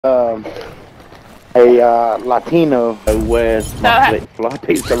a Latino who wears my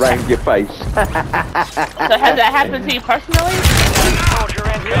floppies around your face. So has that happened to you personally?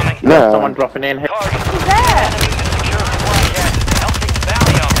 No. Someone dropping in here. Who's that?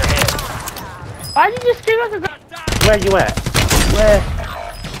 Why did you scream like a... Where you at? Where?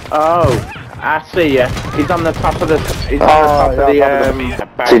 Oh, I see ya. He's on the top of the... He's on the top of the...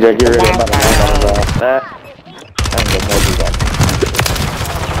 CJ, get ready, I'm about to land on his ass.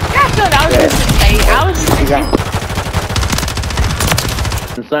 That's what I was just gonna say. I was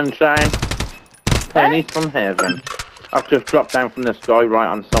just Sunshine. Pennies from heaven. I've just dropped down from the sky right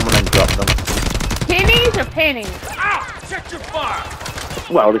on someone and dropped them. pennies or pennies? Ah! Check your fire!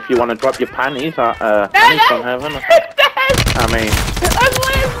 Well, if you want to drop your panties, pennies from heaven. I mean... That's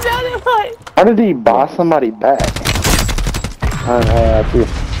what it sounded like. How did he buy somebody back? I see.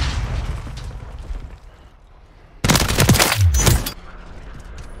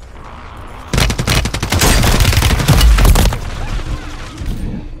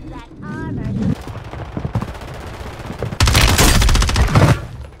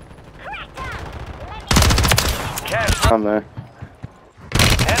 I'm there.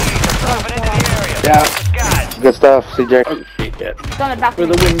 Yeah. Good stuff, CJ. Oh shit, yeah. It's on the balcony.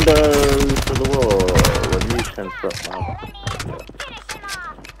 For the windows, for the wall, when you can stop now.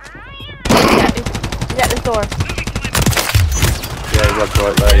 He's at this door. Yeah, he was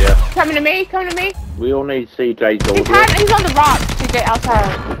right there, yeah. Coming to me, coming to me. We all need CJ's order. He's on the rock, CJ,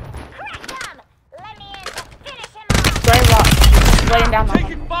 outside. Gray rock. Laying down on him.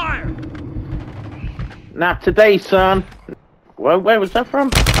 Taking fire! Not today, son. Where was that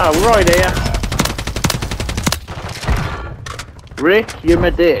from? Oh, right here. Rick, you're my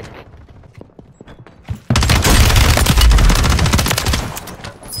dick.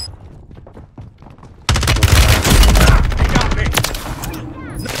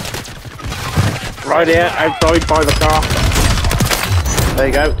 Right here, outside by the car. There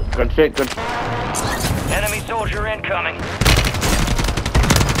you go. Good shit, good. Enemy soldier incoming.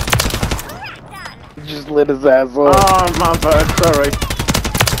 Just lit his ass up. Oh, my bad, sorry.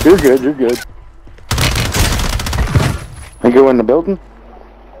 You're good, you're good. You go in the building?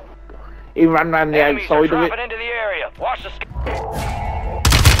 He ran around the Enemies are outside of dropping it. into the area. Watch the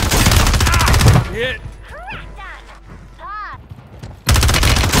hit.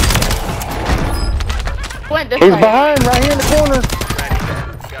 Went this He's way. behind, right here in the corner.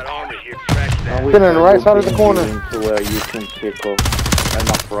 Got armor here. Track that. Been on the right side of the corner. To where you can kick off an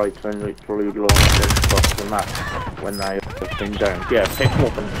operator and literally launch them across the map when they have been down. Yeah, pick them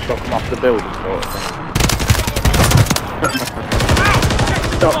up and chuck them off the building sort of thing.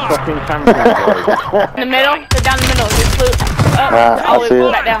 Stop fucking camping, guys. In the middle, they're down the middle. Just flew up, I see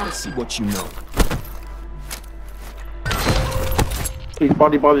it. back down. Let's see what you know. His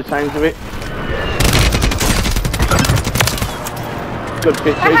body by the sounds of it. Good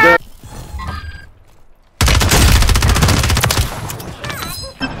fit, CJ.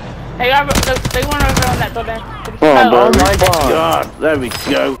 They went over on that building. Oh, Oh my god, there we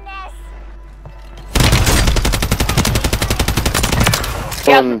go.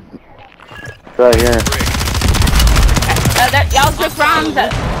 One right here. Y'all just round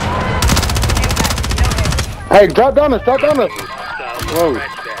that. Hey, drop down us, drop down us. Whoa.